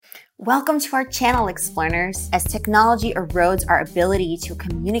Welcome to our channel, Explorers. As technology erodes our ability to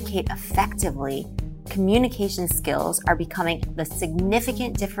communicate effectively, communication skills are becoming the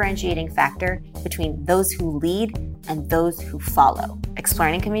significant differentiating factor between those who lead and those who follow.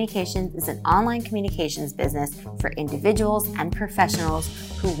 Exploring Communications is an online communications business for individuals and professionals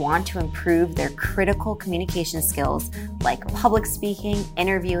who want to improve their critical communication skills like public speaking,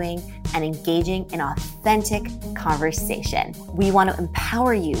 interviewing, and engaging in authentic conversation. We want to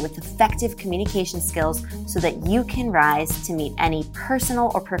empower you with effective communication skills so that you can rise to meet any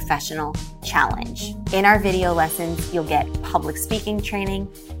personal or professional challenge. In our video lessons, you'll get public speaking training,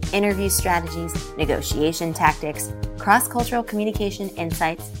 interview strategies, negotiation tactics, cross-cultural communication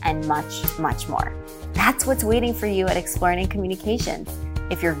insights, and much, much more. That's what's waiting for you at Exploring Communications.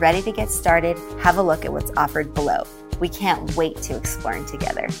 If you're ready to get started, have a look at what's offered below. We can't wait to explore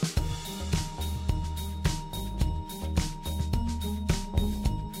together.